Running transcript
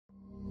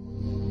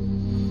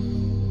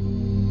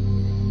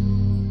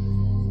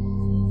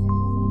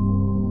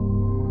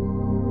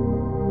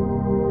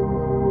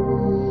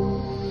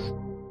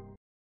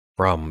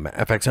From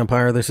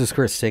FXEmpire, this is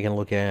Chris taking a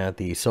look at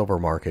the silver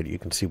market. You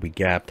can see we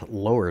gapped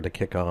lower to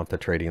kick off the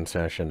trading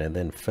session and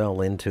then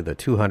fell into the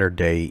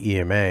 200-day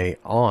EMA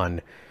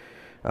on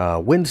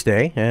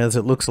Wednesday, as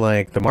it looks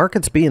like the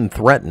market's being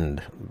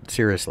threatened,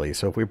 seriously.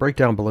 So if we break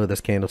down below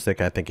this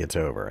candlestick, I think it's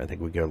over. I think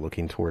we go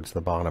looking towards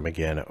the bottom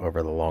again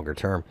over the longer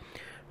term.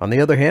 On the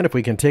other hand, if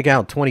we can take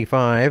out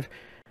 25,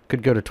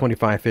 could go to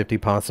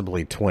 25.50,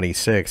 possibly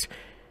 26.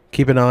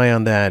 Keep an eye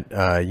on that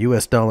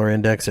US dollar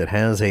index. It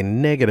has a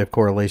negative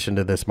correlation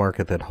to this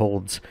market that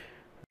holds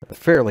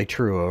fairly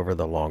true over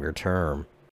the longer term.